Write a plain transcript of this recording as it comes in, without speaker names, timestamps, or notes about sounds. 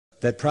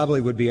that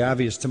probably would be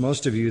obvious to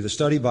most of you. The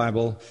study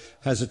Bible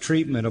has a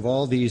treatment of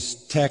all these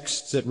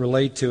texts that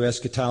relate to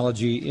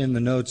eschatology in the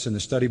notes in the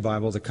study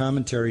Bible. The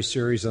commentary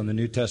series on the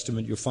New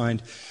Testament, you'll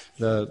find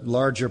the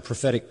larger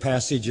prophetic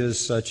passages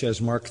such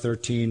as Mark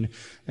 13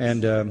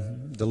 and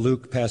the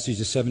Luke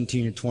passages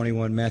 17 and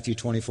 21, Matthew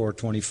 24,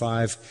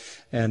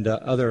 25, and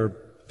other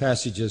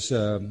passages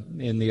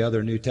in the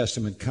other New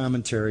Testament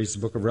commentaries. The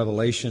book of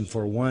Revelation,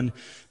 for one,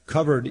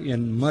 covered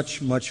in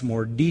much, much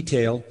more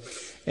detail.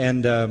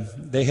 And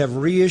they have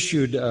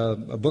reissued a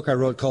book I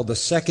wrote called The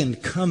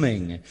Second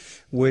Coming,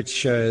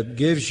 which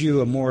gives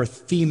you a more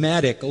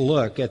thematic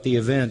look at the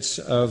events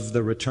of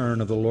the return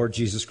of the Lord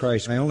Jesus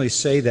Christ. I only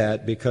say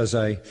that because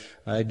I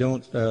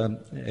don't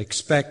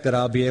expect that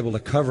I'll be able to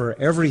cover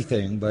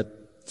everything,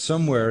 but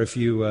somewhere, if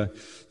you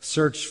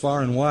search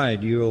far and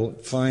wide, you'll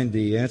find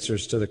the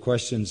answers to the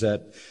questions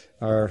that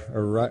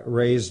are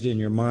raised in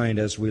your mind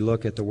as we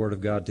look at the Word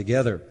of God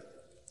together.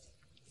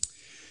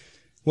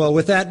 Well,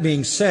 with that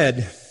being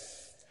said,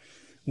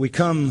 we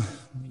come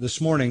this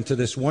morning to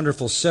this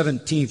wonderful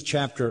 17th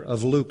chapter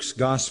of Luke's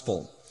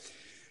Gospel.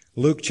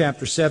 Luke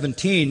chapter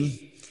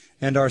 17,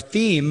 and our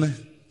theme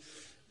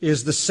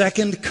is the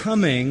second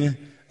coming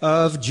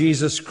of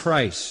Jesus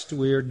Christ.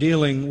 We are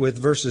dealing with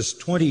verses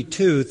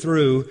 22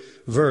 through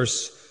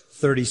verse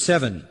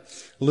 37.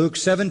 Luke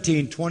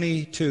 17,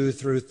 22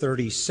 through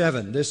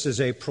 37. This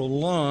is a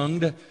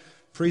prolonged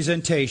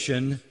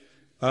presentation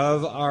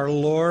of our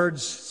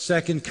Lord's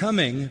second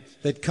coming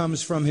that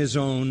comes from His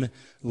own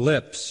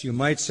lips. You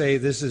might say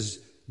this is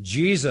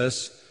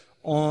Jesus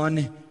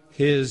on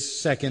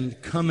His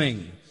second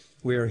coming.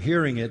 We are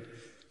hearing it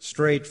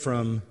straight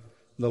from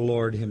the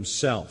Lord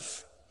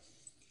Himself.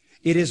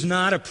 It is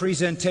not a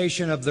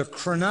presentation of the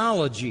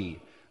chronology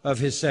of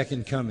His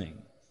second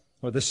coming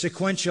or the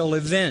sequential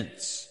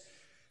events.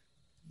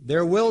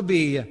 There will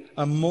be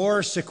a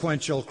more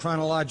sequential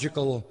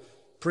chronological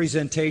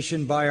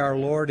presentation by our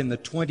Lord in the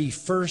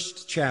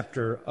 21st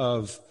chapter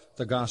of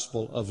the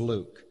Gospel of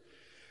Luke.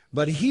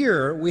 But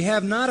here we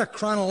have not a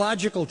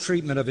chronological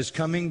treatment of His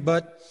coming,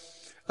 but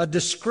a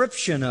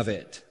description of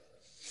it.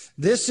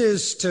 This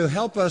is to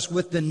help us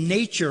with the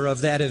nature of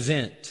that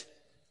event.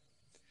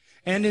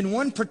 And in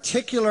one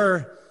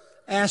particular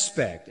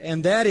aspect,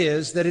 and that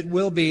is that it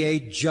will be a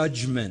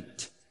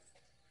judgment.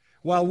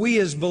 While we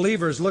as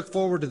believers look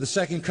forward to the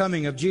second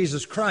coming of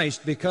Jesus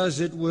Christ because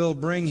it will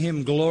bring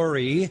Him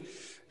glory,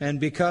 and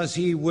because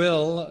He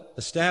will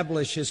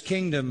establish His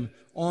kingdom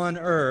on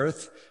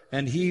earth,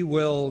 and He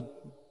will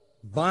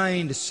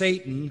bind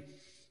Satan,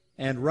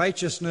 and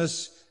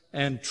righteousness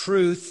and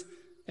truth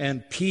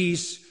and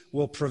peace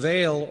will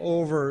prevail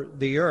over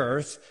the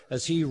earth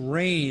as He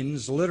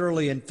reigns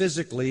literally and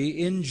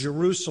physically in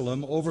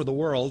Jerusalem over the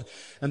world.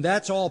 And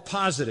that's all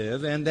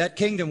positive, and that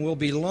kingdom will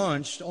be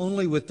launched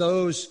only with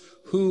those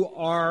who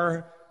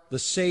are the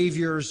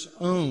Savior's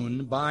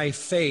own by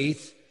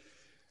faith.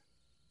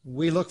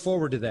 We look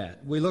forward to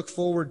that. We look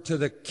forward to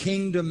the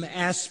kingdom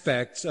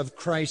aspects of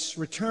Christ's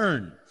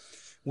return.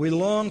 We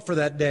long for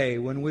that day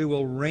when we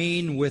will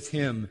reign with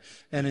Him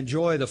and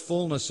enjoy the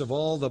fullness of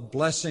all the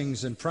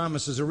blessings and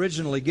promises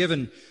originally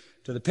given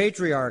to the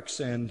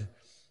patriarchs and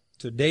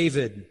to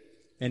David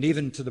and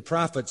even to the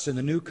prophets in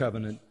the New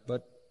Covenant.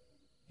 But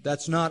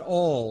that's not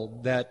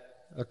all that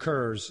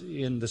occurs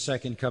in the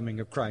second coming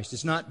of Christ.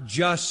 It's not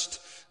just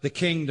the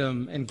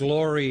kingdom and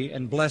glory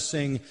and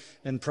blessing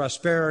and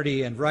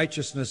prosperity and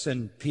righteousness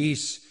and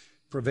peace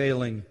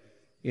prevailing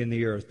in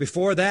the earth.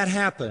 Before that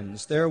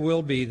happens, there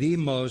will be the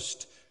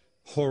most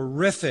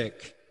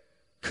horrific,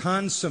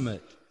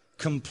 consummate,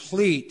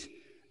 complete,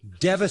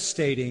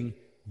 devastating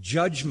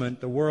judgment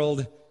the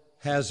world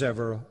has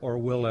ever or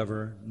will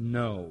ever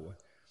know.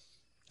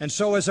 And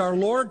so as our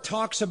Lord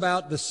talks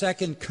about the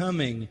second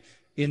coming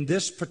in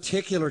this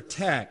particular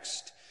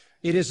text,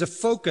 it is a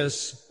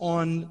focus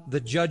on the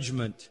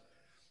judgment.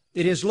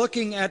 It is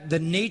looking at the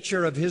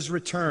nature of His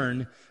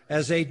return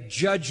as a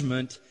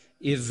judgment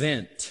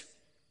event.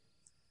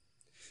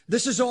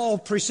 This is all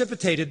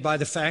precipitated by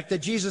the fact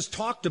that Jesus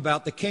talked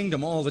about the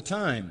kingdom all the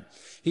time.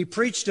 He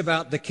preached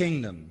about the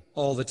kingdom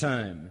all the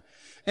time.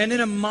 And in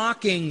a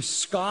mocking,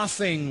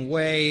 scoffing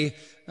way,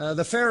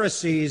 the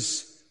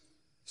Pharisees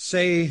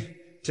say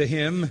to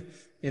Him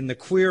in the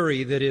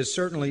query that is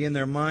certainly in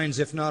their minds,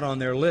 if not on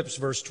their lips,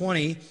 verse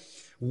 20,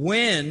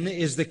 when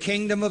is the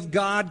kingdom of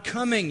God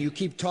coming? You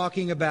keep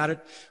talking about it.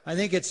 I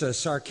think it's a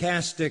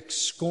sarcastic,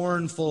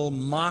 scornful,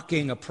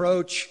 mocking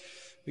approach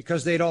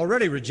because they'd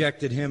already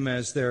rejected Him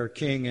as their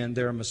king and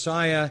their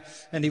Messiah.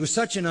 And He was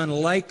such an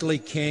unlikely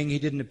king. He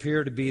didn't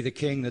appear to be the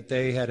king that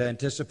they had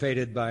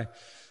anticipated by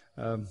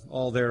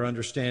all their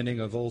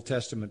understanding of Old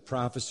Testament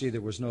prophecy.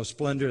 There was no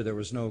splendor, there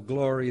was no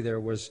glory, there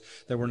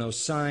were no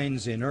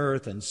signs in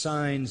earth and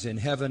signs in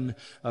heaven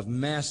of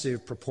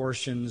massive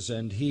proportions.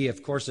 And He,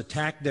 of course,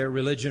 attacked their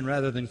religion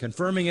rather than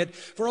confirming it.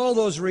 For all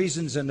those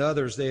reasons and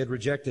others, they had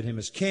rejected Him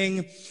as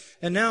king.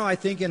 And now I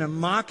think in a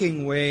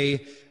mocking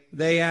way,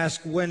 they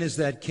ask, when is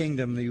that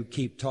kingdom that you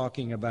keep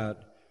talking about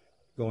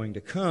going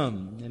to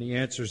come? And He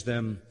answers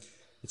them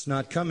It's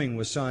not coming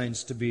with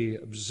signs to be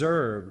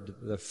observed.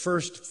 The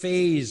first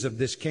phase of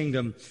this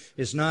kingdom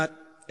is not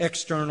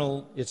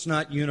external, it's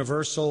not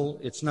universal,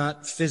 it's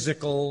not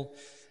physical.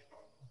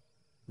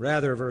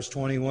 Rather, verse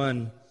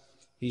 21,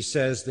 he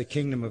says the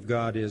kingdom of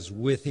God is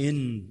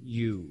within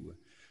you.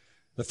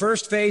 The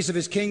first phase of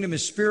his kingdom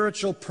is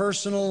spiritual,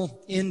 personal,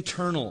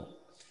 internal.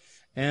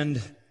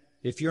 And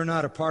if you're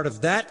not a part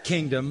of that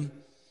kingdom,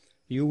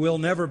 you will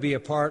never be a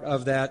part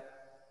of that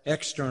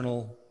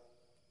external,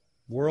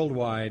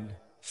 worldwide,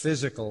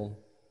 physical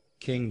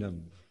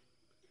kingdom.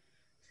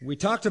 We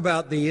talked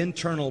about the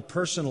internal,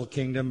 personal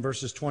kingdom,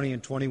 verses 20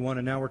 and 21,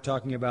 and now we're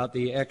talking about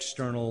the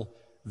external,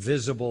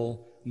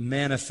 visible,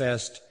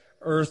 manifest,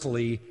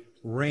 earthly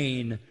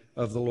reign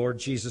of the Lord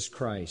Jesus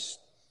Christ.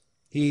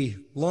 He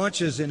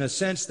launches, in a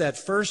sense, that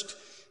first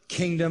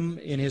kingdom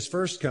in his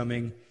first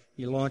coming.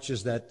 He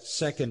launches that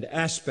second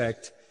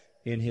aspect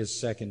in his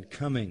second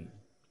coming.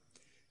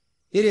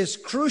 It is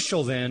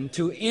crucial, then,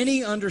 to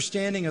any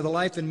understanding of the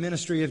life and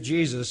ministry of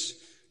Jesus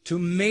to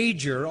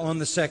major on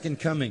the second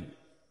coming.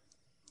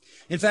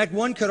 In fact,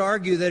 one could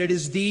argue that it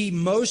is the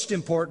most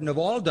important of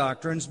all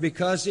doctrines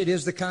because it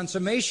is the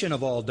consummation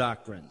of all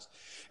doctrines.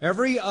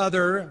 Every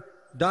other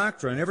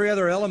doctrine, every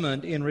other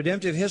element in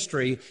redemptive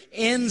history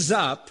ends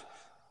up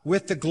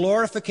with the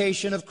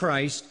glorification of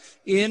Christ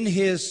in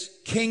his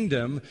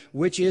kingdom,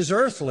 which is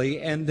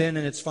earthly, and then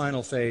in its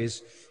final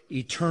phase,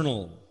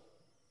 eternal.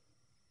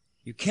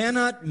 You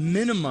cannot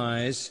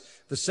minimize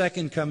the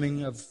second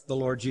coming of the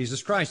Lord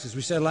Jesus Christ. As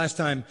we said last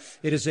time,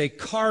 it is a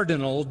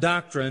cardinal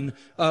doctrine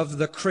of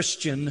the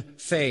Christian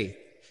faith.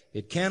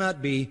 It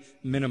cannot be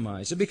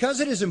minimized. And because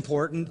it is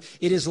important,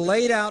 it is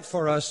laid out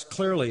for us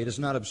clearly. It is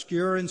not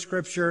obscure in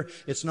Scripture.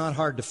 It's not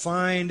hard to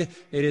find.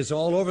 It is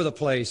all over the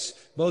place,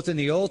 both in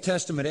the Old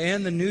Testament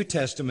and the New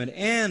Testament,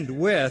 and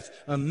with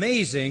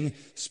amazing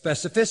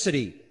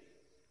specificity.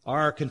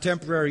 Our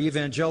contemporary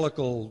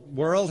evangelical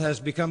world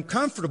has become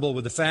comfortable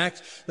with the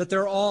fact that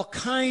there are all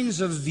kinds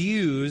of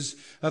views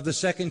of the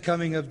second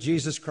coming of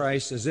Jesus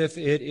Christ as if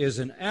it is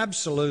an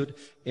absolute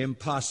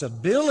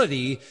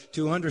impossibility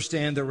to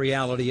understand the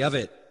reality of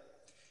it.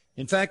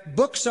 In fact,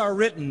 books are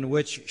written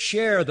which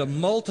share the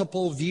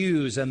multiple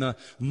views and the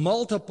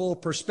multiple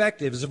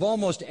perspectives of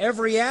almost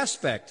every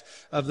aspect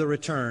of the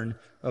return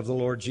of the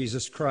Lord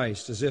Jesus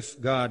Christ, as if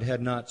God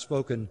had not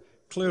spoken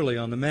clearly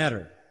on the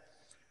matter.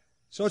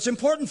 So it's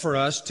important for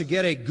us to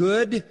get a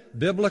good,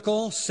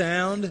 biblical,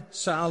 sound,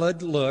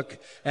 solid look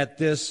at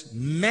this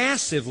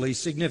massively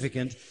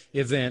significant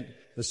event,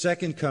 the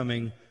second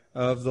coming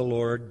of the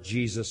Lord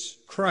Jesus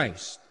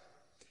Christ.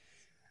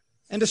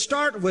 And to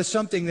start with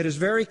something that is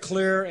very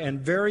clear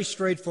and very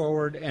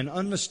straightforward and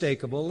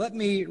unmistakable, let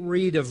me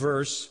read a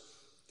verse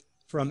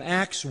from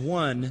Acts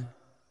 1,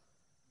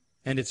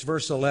 and it's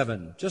verse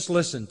 11. Just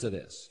listen to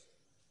this.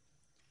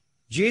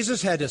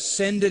 Jesus had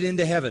ascended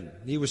into heaven.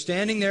 He was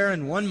standing there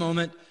in one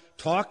moment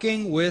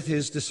talking with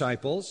his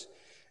disciples,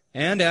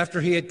 and after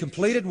he had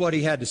completed what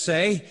he had to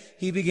say,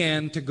 he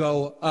began to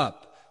go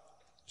up,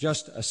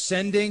 just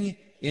ascending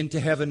into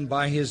heaven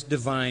by his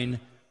divine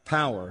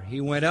power. He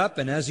went up,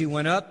 and as he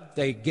went up,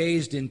 they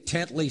gazed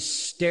intently,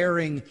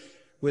 staring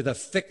with a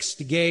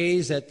fixed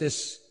gaze at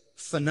this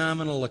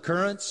phenomenal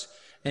occurrence,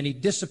 and he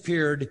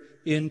disappeared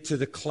into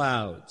the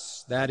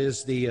clouds. That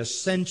is the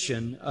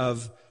ascension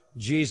of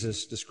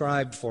Jesus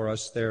described for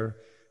us there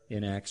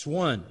in Acts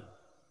 1.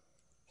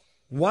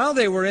 While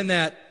they were in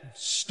that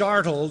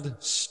startled,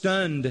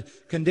 stunned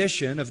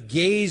condition of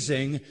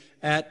gazing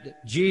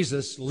at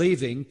Jesus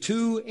leaving,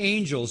 two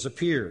angels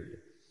appeared.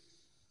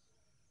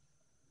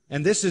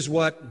 And this is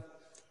what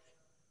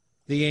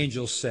the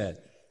angels said.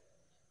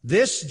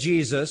 This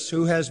Jesus,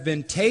 who has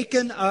been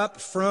taken up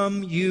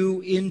from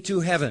you into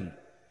heaven,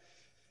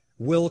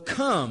 will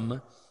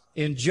come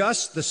in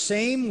just the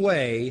same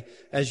way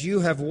as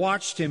you have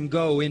watched him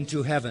go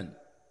into heaven.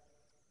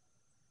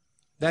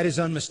 That is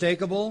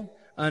unmistakable,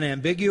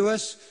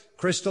 unambiguous,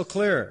 crystal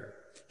clear.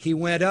 He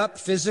went up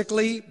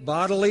physically,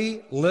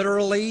 bodily,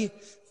 literally,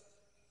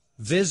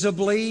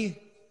 visibly,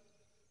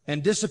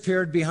 and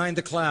disappeared behind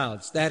the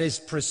clouds. That is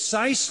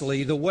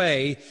precisely the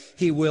way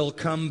he will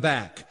come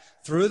back.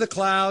 Through the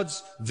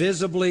clouds,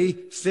 visibly,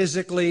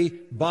 physically,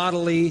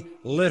 bodily,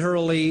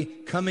 literally,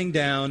 coming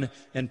down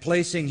and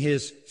placing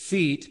his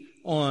feet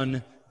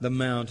on the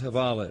Mount of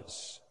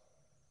Olives.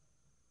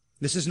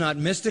 This is not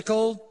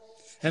mystical,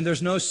 and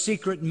there's no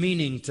secret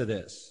meaning to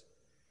this.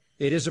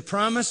 It is a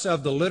promise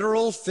of the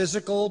literal,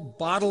 physical,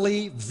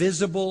 bodily,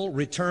 visible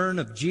return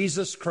of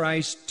Jesus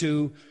Christ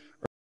to